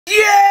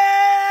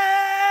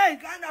Yeah,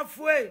 kind of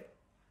way.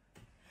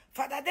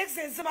 Father Dex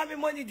and some of me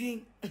money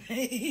ding.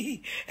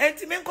 And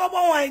to make up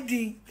one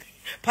ding.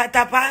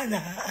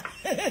 Patapana.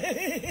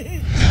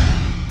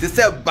 This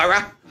is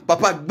Bara,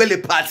 Papa Billy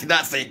Party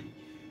that say.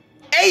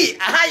 Hey,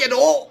 I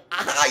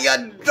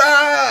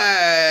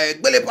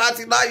had Billy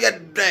Party now you're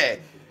there.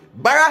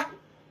 Bara,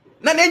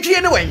 not entry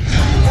anyway.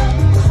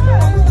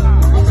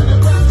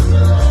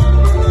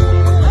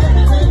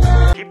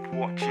 Keep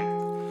watching.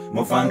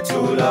 Move on to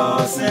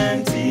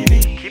Lordson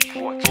TV. Keep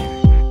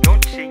watching.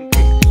 Don't change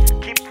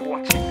it. Keep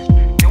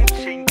watching. Don't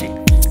change it.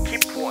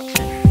 Keep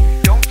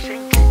watching. Don't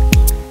change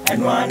it.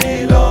 And one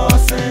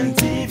Lordson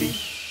TV.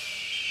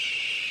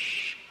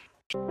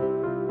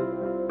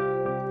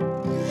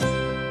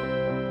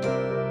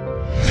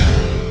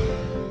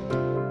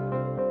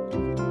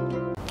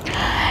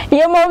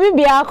 Yemobi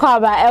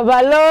biakwaba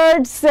eba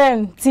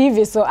Lordson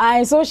TV so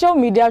I social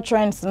media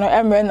trends no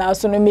emre na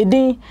so no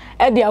medin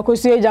e de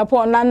akosu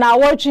Japan na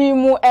watchi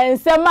mu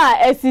ensem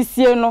a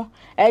esisie no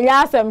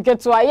enya asem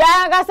ketoa ya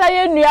agasa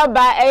ye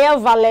nuaba eye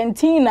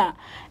Valentina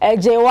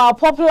ejewa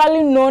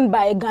popularly known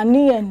by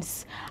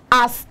Ghanaians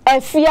as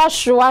Afia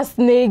Schwar,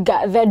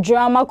 the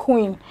drama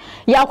queen.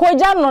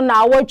 Yakoja no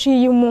na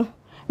watchi mu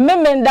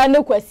memenda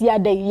ne kwasi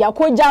ade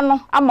yakoja no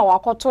ama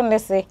wakoto ne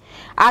se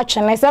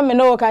atwene se me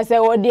no ka se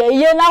wo de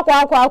ye na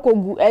kwa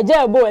akogu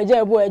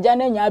eja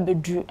na nya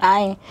bedu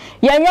an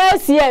yenwa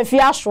si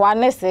Afia Schwar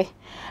ne se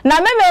na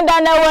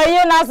memenda na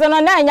waye na se no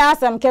na nya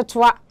asem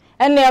ketoa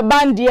ene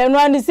bandi enu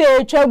ani se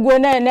etwaguo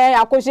na ene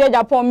akohye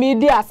Japan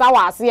media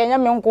asawase yenye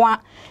me nko a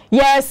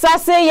ye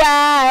sase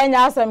ya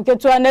enya asem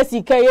ketoa na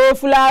sika ye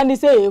fula ni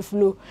se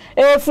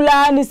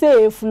efula ni se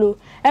eflo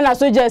ena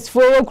so just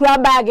for kura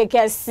bag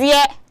kese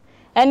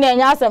ene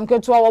enya asem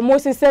ketoa wo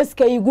Moses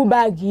ka igu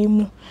bag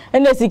mu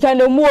ene sika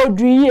na mu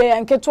oduye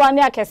enketoa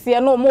ne akese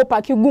no mo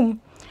paki gum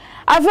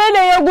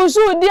afele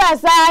yegusu di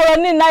asa ye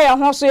ni na ye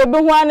ho so ye be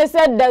hu ane se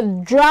the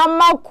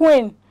drama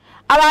queen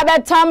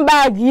ababe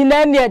tambag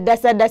ina ne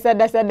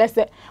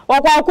dese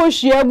wakwa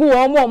akohia gu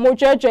wo mo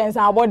twetwen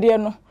san abode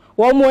no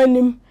wo mo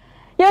anim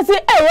yesi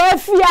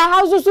Afia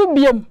hasusu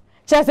biem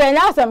chese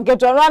nya asem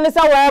keto no ane se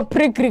wo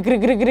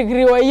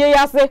pri wo ye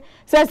yase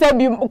se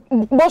bi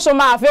boso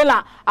ma afi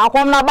na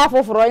akwam na ba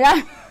foforo nya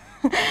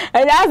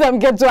enya asem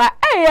keto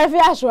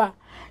Afia Schwar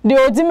de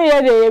odimi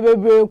ye de ye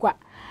bebre kwa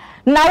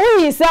na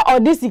wi se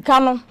odisika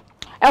no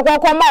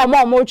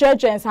ekwakoma mo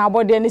twetwen san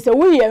abode ni se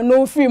wi ye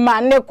no free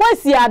man ne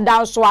kwasi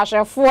adanso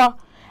ahwefo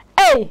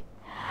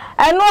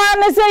eno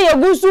ane se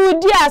yegusu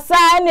di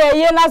asa na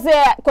ye na se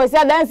kwasi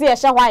adanse ye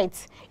hye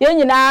white ye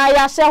nyina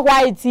ya hye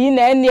white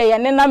na ene ye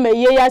ne na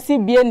maye ya si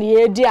bie ne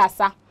ye di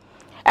asa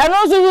eno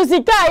susu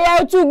sika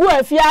ya tugu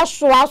Afia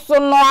Schwar so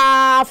no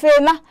afe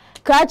na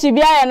krachi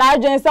bia ye na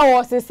adwen se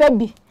wo sese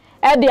bi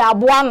e de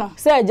aboa no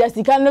se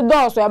Jessica ne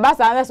do so e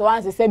basa na se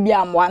wan sese bi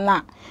amwa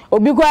na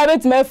obi kwa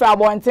betima efra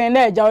abonten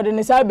na eja ode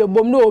ne sa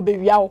bebom na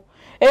obewia wo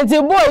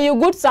enti boy you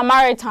good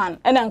Samaritan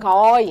ene nka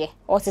oye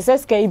o sese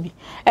ska bi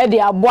e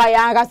de aboa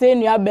ya anga se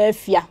nua ba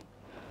Afia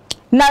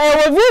na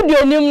ewo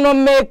video nim no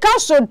me ka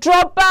so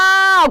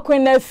tropa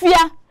Queen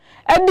Afia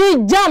e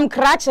di jam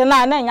krache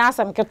na nya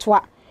asem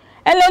ketoa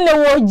ene ne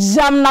wo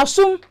jam na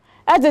sum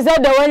e te se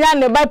de wonya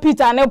ne ba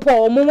Peter ne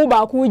Paul mu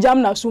ba ku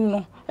jam na sum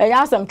no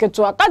enya asem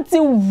ketoa kati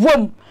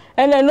wom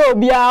ene no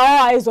bia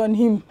all eyes on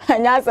him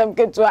enya asem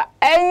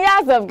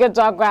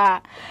ketoa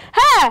kwa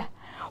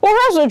wo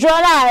so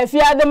twa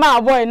Afia de ma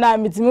boy na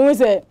mitimi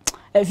se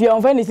Afia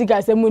on fa ni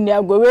sika se mu ni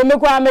agwo we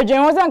mekwa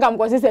medwen ho se nkam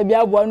kwose se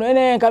bia boa no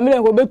ene kamile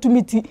nko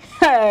betumiti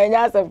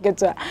enya asem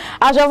ketoa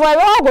ashofo e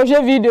wo go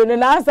hwe video no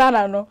na ansa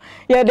na no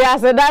ye de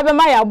aseda be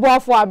ma ya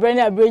boafo abre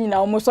ni abre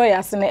nyina wo so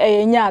ya se ne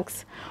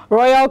enyax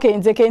royal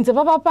kente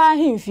papa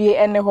himfie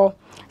ene ho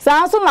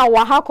sanso na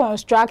waha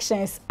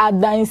constructions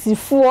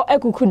adansifo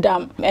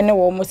ekukudam ene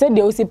wo mo se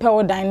de osi pe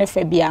odan ne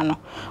fa bia no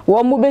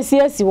wo mo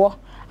besi asi wo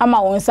ama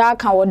wonsa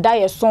aka wo da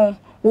ye son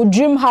wo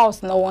dream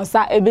house na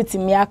wonsa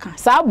ebetimi aka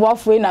sa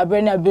aboafo na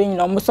abre na abre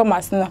nyina mo so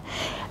masna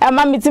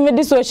ema mitimi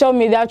di social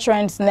media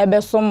trends na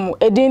ebesom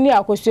edin ni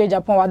akosu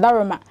Japan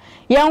wadaroma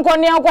yenko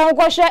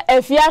hwe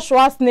Afia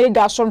Schwar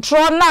snega so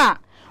tro na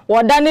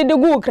wo da ne de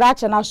gu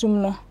krache na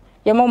sum no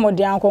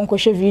yemomodi anko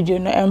hwe video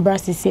no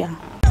embrasisia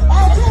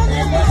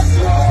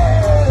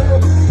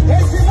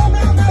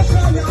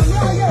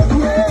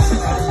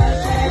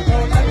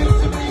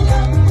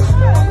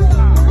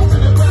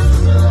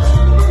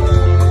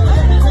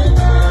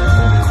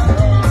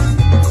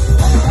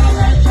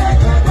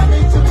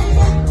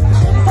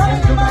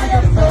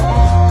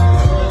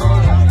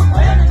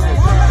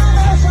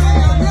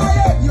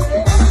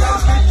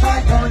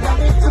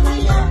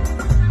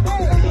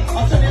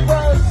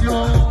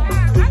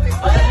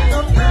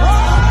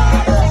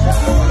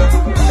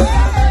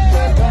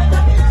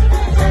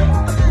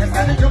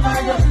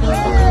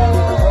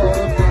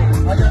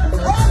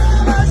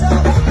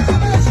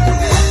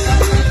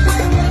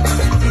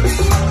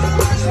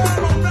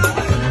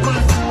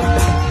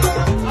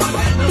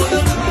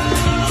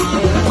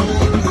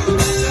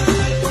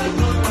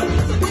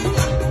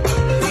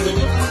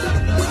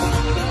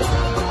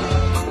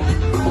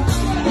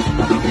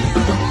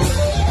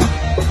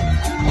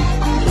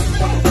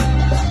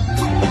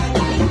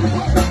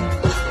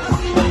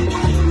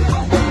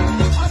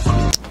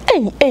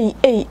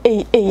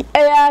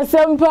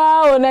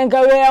sempa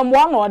onenka we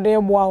amwa no de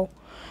boa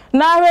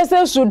na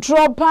hwese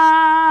sutro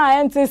pa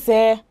enti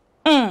se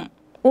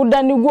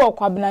udani gu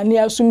okwabna ni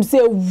asum se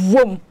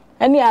vom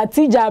eni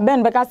atija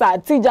ben bekasa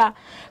atija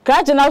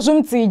krache na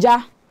asum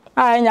tija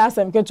anya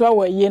asem keto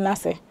wa yie na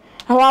se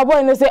awa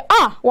boy ne se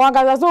wan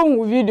kasa so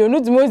hu video no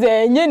timo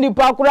se enye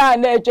nipa kura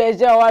na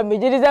etweche wa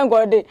mejidi se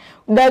ngode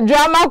the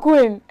drama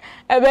queen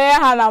ebe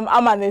hanam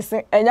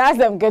amanese enya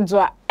asem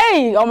keto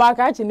o ma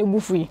krache ne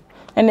bufu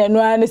ene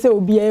no ane se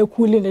obi e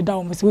cool ne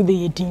down mo se we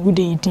dey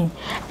eating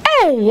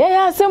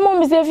yeah se mo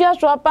mi se Afia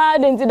Schwar pa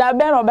de nti da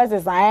ben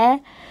obesesa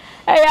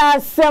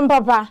sem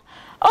papa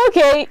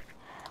okay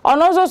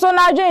ono so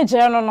na adwen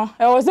kire no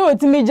e wo se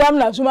otimi jam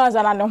na suma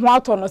sana ne ho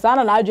ato no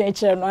sana na adwen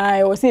kire no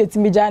e wo se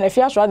etimi jam na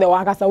Afia Schwar de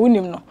wakasa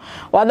wunim no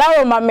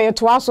wadawo ma me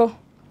to aso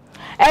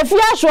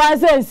Afia Schwar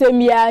se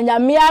nsem ya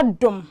nyame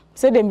adom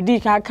se de midi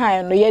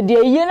kan no ye de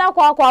ye na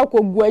kwa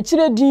akogu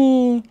akire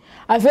din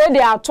afi de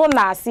ato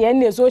na ase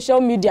ne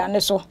social media ne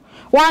so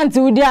wanti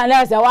udi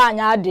ana se wa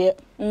anya de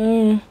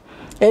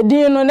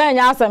edin no na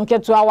nya asem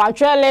keto a wa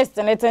twa list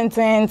ne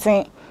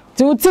tenten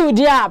tu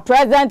dia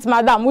present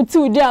madam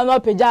tu dia no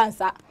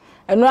pejansa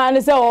eno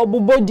ani se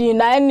obobodi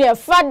na ene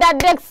Father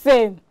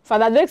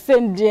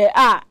Dixon de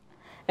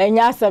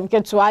enya asem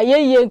keto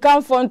ayeye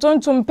kan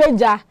fontontum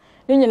peja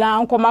ni nyina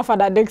ankoma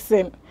Father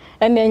Dixon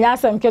ene enya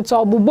asem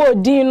keto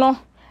obobodi no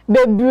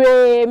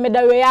bebre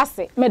medawe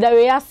yase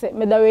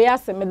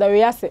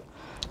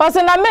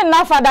ose na me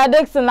na Father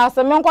Dixon na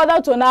se me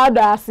nkwada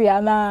Tonardo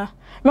asia na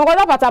me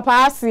nkwada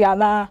patapa asia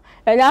na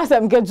enya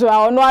asem keto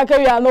ono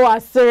akawia no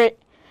wasere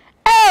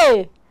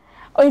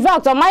in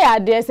fact my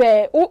idea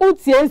say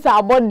utie nsa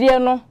abode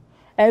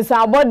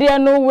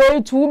no we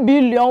 2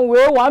 billion we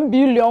 1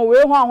 billion we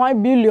 1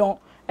 billion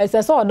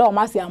ese so do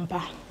ma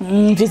siampa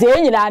fi se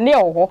enyina ne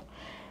oho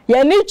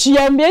ye ni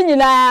tue mbe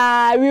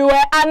enyina we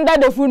were under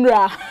the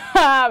funeral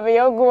we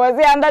go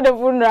say under the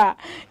funeral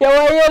ye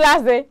we ye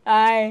lase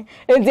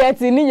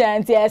enti ni nya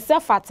enti ese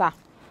fata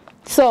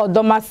so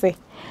do ma say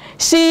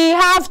she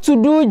have to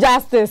do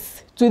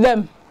justice to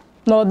them.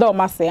 No do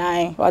ma say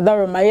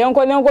other my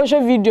yonko show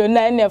video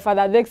na ene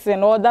Father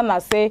Dixon order na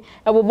say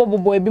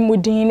ebobobo ebi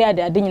mudin ni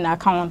ade nyina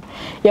account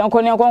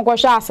yonko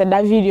show ase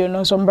that video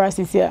no so mbra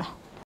sisia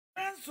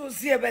so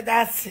see be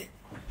that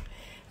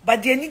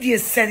but they need the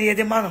serie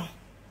de mano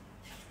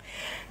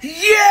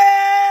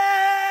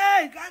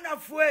Ghana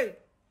fue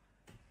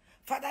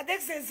Father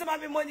Dixon some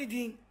me money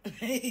din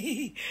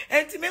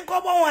enti me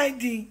ko bon wan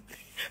din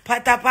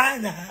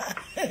patapana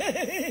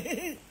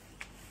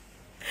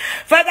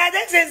Father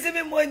Dixon send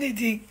me money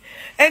din.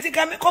 And you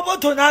can make up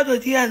Tonardo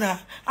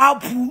Diana.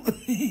 Apu.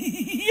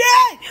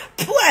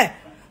 Poor.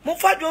 Mon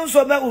father don't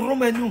so me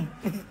Romanu.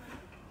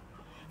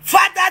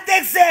 Father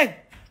Dixon.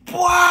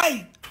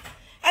 Boy.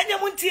 And you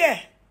won't hear.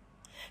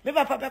 Me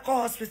papa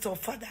call hospital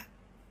father.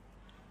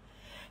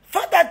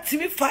 Father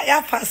TV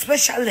fire for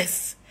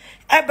specialists.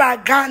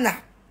 About Ghana.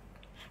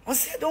 I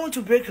say I don't want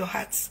to break your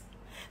heart.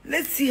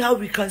 Let's see how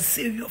we can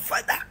save your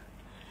father.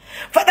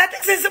 Father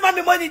Dixon send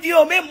me money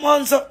deal me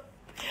monzo.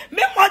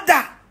 Me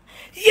mother,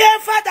 yeah,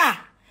 father.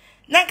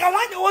 Nanka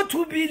one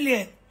 2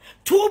 billion,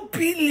 2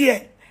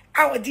 billion.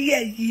 Our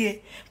dear year,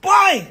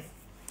 boy.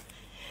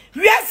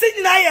 We are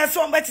sitting here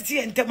so much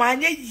and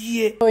Tamanya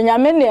ye.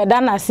 Onyame da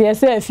na se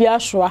Afia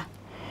Schwar.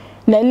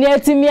 Na ni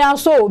atimi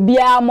aso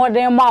bia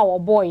modern ma wo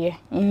boy.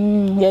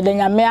 Ye de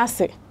nyame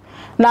ase.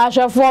 Na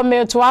ahwefo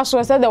me to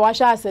aso se de wa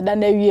sha ase da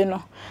na wie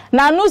no.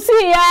 Na no si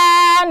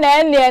ya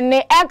na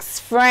ne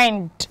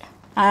ex-friend.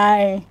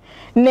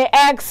 Ne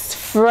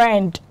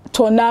ex-friend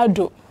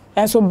Tonardo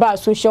and so bad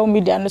social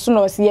media and so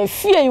no see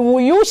fear will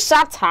you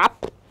shut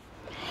up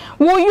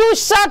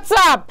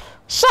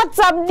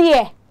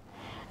there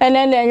and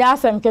then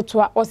yasem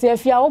ketua o se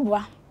afia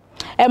obua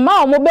e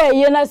ma o mo be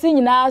ye na se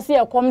nyina se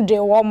e kom de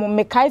wo mo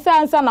me kai sa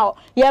ansa na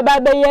ye ba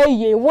be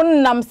ye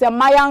wonnam se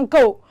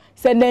mayanka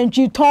se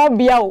nantwi ton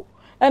bia o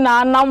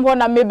na anam ho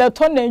na me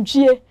beto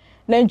nantwie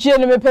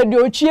ne me pedi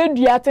ochie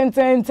dua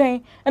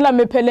tententen na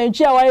me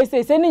pelantwi a wa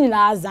se ni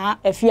nyina azan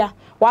afia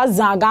wa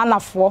zan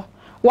Ghanafo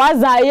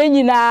waza ye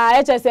nyina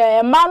eche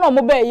se ma no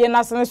mo be ye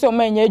na se so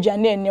ma nya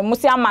aduane eni mo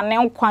se amane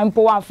nkwan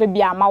po anfa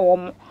bia ma wo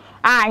mo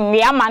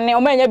anye amane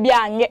o ma nya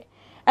bia anye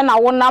na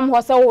wonam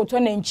ho se wo to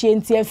na nchie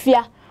nti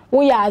afia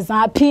wo ya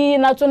azan pi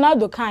na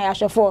Tonardo kan ya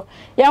hwefo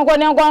ye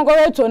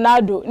nkon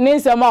Tonardo ni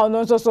nsema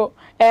ono nso so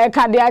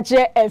ka de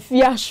ache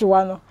Afia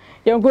Schwar no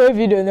ye nkon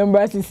video no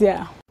mbra sisi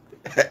a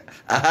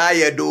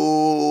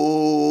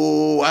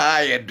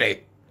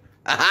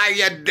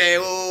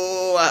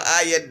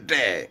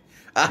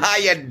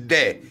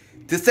ayede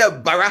to say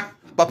bara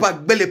papa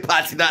belly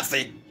party that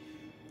say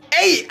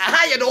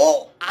ayede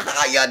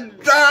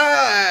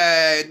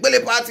belly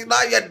party na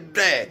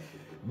ayede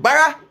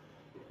bara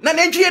na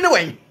nentwi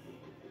anyway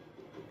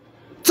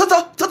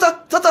toto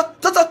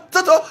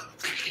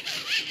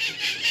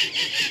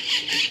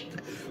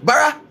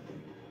bara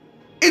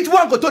it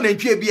won't go to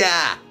nentwi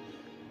bia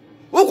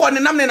wo ne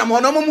nam ne nam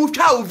hono mo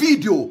twa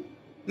video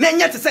na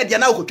nya te say dia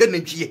na wo kotwa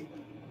nentwi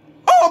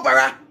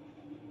bara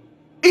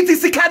It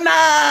is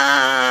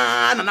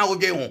sikana na wo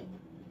dwen ho.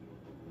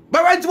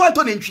 Bara nti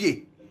wanto ne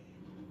ntwie.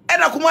 E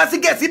na Kumasi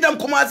gesi dam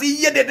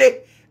Kumasi ye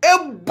dede. E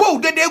bo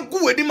dede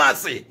gu edi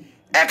mase.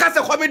 E ka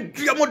se kwame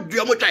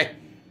duamo twa.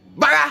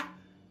 Bara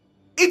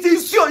it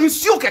is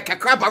you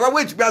kekekra bara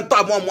wait bi anto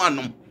amomo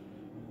anom.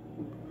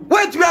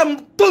 Wait bi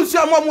am to si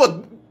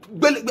amomo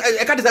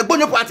e ka de se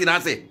gbonyo party na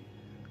ase.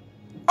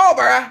 Oh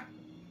bara.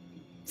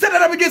 Say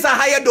that we just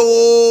higher do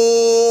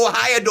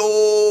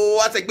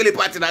as a gbele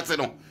party na ase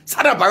no.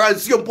 Sada bara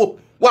si ompo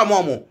wa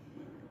momo.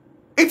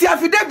 Iti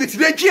affidavit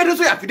de gie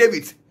so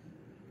affidavit.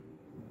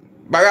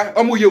 Bara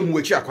omo ye hu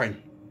achi akwan.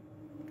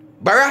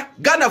 Bara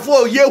Ghana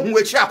for ye hu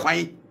achi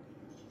akwan.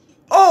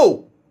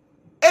 Oh,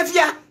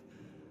 Afia.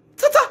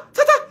 Tata.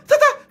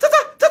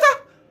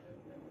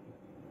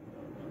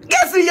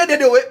 Guess ye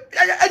de we.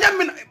 I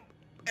mean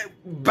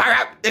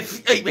Bara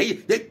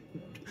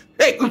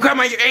hey,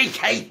 grandma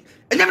hey.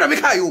 And never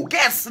make you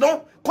guess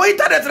no. Ko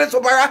internet so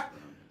Bara.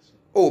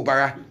 Oh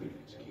Bara.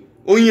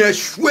 Onye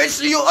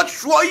shwesi yo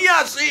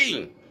shwoya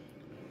sin.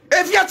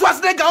 If you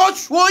trust the God,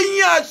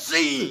 shwoya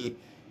sin.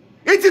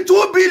 It's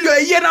 2 billion a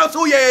year now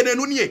so ye na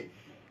nunye.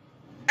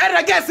 And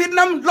I guess it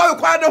nam law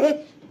kwade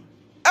ho.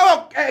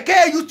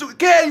 Used to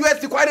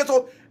KUS kwade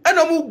so and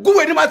no go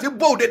any ma se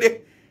bold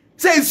de.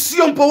 Say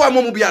siompo wa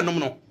mo bia nom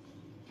no.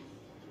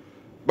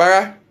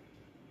 Bara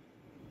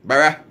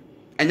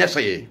enya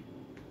sey.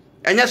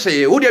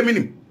 Who dey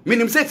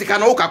minim say tika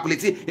na wo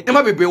calculate e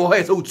ma bebe wo ho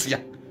e so utua.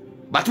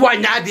 But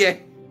one nya de.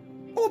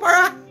 Oh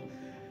Bara.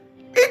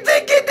 It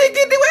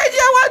way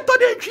you want to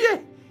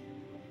ntwie.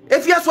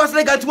 If you was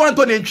like at want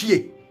to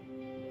ntwie.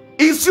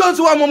 Insurance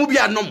wa mo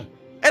bia nom.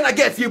 And I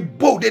guess you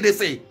bold they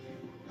say.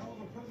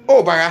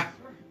 Oh Bara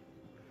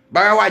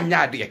wa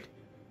nya de.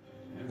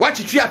 What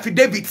you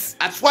affidavits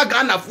at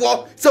Ghana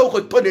for so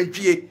ko to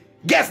ntwie.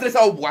 Guess this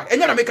how boa.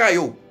 Enya na make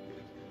yo.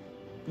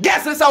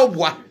 Guess this how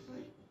boa.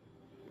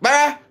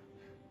 Bara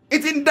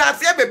it in that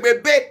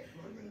bebe.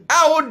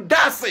 How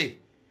dassy.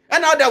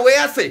 And how the way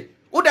I say.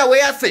 Uda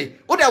way I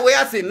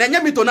say. Na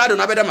Nana Tonardo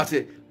na beda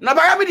mase. Na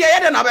bara me dia ye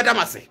de na beda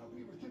mase.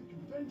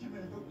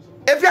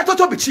 If you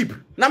to be cheap.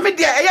 Na me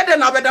dia ye de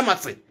na beda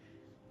mase.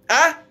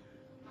 Ah?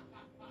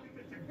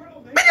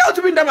 Me dia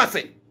to be nda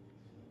mase.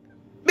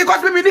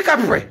 Because me ni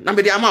kapre na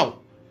me dia ma.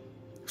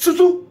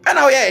 Susu e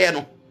na ye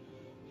no.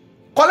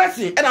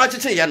 Collecting e na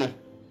chiche ye no.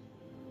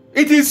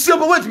 It is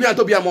simple way to me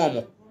to be a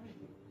momo.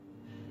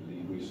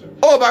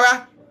 Oh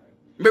Bara.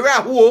 Me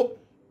ra huo.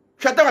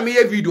 Shata me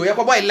ye video ye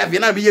ko boy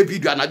 11 na me ye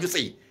video na ju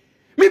say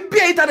me be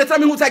internet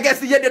me who say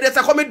guess ye dey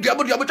say come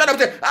duabo try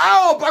say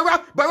ah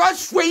Bara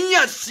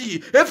swenya si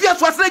if you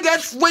so say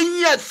guess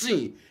swenya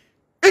si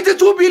it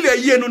 2 billion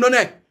ye no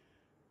ne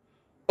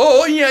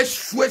oh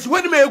yes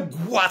when me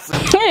guase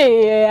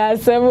hey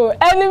asemo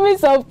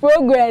enemies of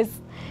progress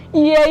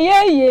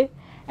ye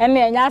ene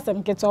enya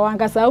asem keto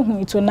wankasa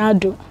hu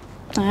Tonardo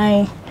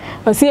ai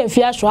o se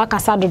Afia Schwar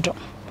kasa dodo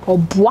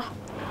oboa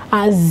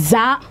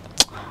aza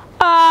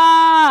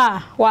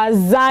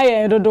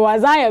wazaye dodo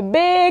wazaye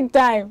big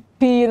time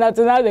pi na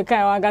Tonardo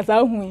kan wankasa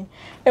hu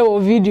e wo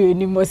video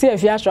ni mo se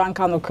Afia Schwar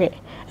anka no kre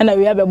na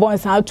we be bon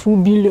sa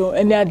 2 billion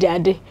ene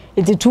ade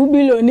iti 2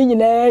 billion ni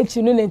nyina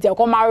chi no nti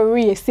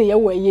akomarere ye se ye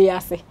wo ye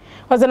ase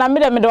o se na me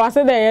de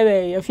wase de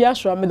ye Afia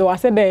Schwar me de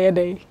wase de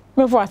ye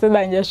me for wase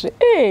da nje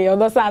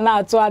odo sa na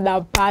Atsu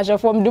ada passion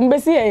from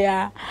dumbesi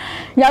ya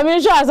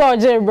nyame sure asa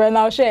oje bre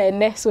na o share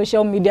ne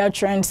social media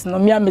trends no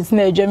me ameti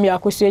na edwami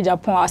akosu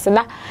agyapong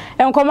asela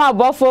enkoma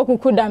obofour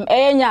kukudam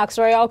enya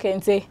royal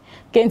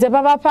kente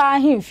papa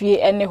himfie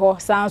ene ho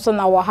sanso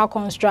na wa ha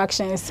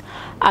constructions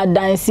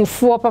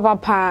adansifo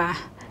papa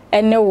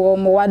ene wo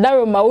mo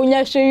wadaro ma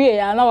unya hwewie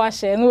ya na wa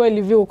share no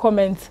leave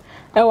comment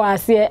e wa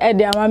ase e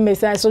de ama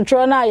message so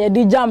tro na ye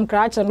di jam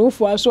crash na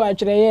ufu aso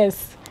atwere yes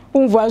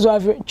umvazo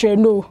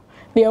atwere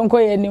the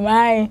uncle ni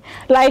mai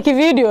like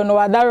video no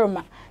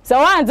wadaroma so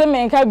want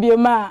me nka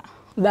bioma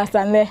that's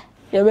ane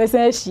ye be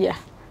san hia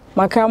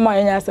maka mo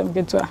anya asem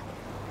ketua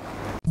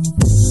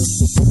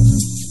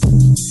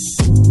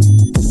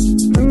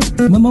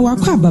Mama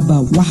Wakwa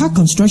Baba Waha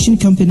Construction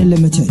Company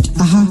Limited.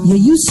 You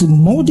use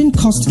modern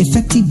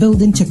cost-effective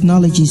building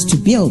technologies to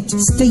build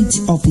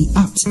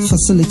state-of-the-art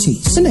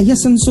facilities. And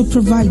yes, also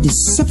provide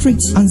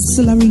separate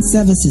ancillary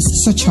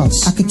services such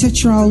as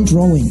architectural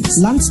drawings,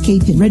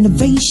 landscaping,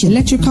 renovation,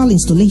 electrical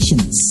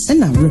installations,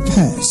 and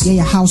repairs.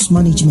 House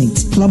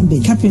management,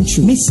 plumbing,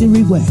 carpentry,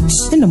 masonry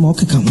works, and the more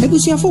come.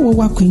 Ebusia for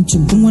Wawa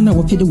Quintum, Mwana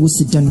Wapida was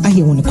done.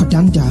 I want a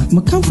Kodanda.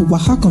 Makam for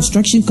Waha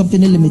Construction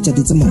Company Limited.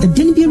 It's a month. The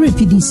Denbiara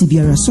PDC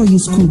Biara so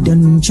school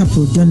done,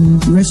 chapel done,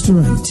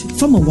 restaurant.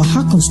 From a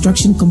Waha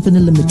Construction Company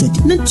Limited.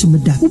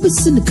 Nantumada, who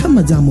was in the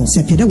Kamadamo,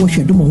 Sapeda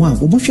Washadamo,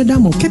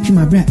 Oboshadamo,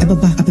 Capima Bra,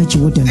 Ababa, Apache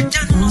Wodan.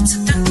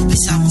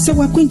 So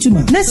we're going to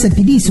Manasseh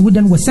PDC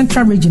Wooden was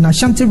Central Region,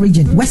 Ashanti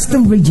Region,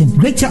 Western Region,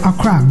 Greater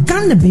Accra,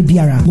 Ghana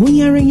Babyara. When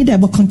you're in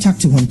the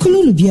contact one,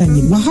 Kululu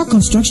Biani, Waha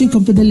Construction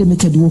Company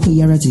Limited, Woko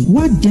Yarati.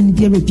 What then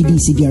Biara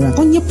PDC Biara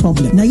on your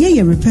problem? Now,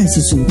 yeah, repairs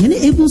is so. You're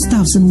able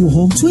staffs and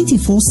home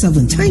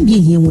 24/7. Time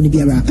being here when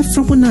Biara, a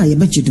from one eye,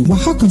 but you Chidu.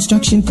 Waha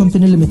Construction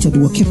Company Limited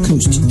will Cape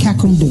Coast,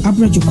 Kakum do,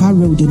 Abrajokwa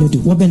Road in Odo,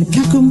 Waben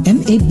Kakum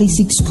MA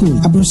Basic School,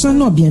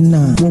 Abrosano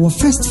Biana, our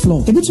first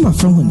floor, Ebituma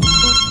from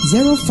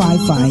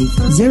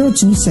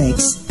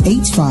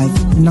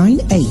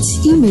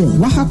 055-026-8598. Email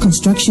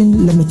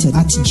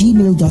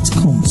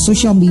wahaconstructionlimited@gmail.com.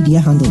 Social media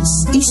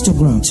handles: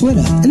 Instagram,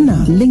 Twitter, and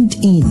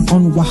LinkedIn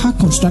on Waha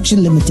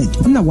Construction Limited,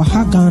 and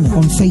Waha Ghana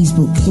on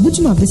Facebook.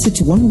 Ebituma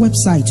visit one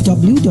website,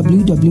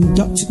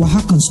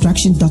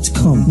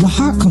 www.wahaconstruction.com.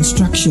 Waha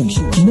Construction,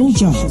 no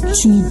job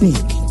too big,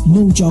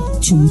 no job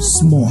too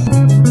small.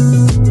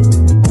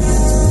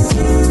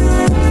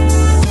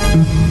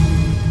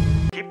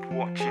 Keep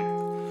watching.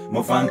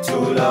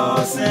 Mofanto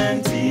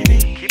Lordson TV.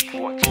 Keep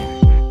watching.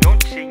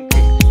 Don't change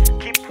it.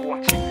 Keep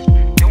watching.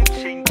 Don't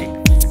change it.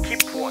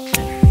 Keep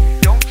watching.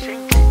 Don't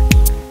change it.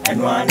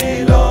 And one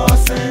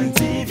Lordson TV.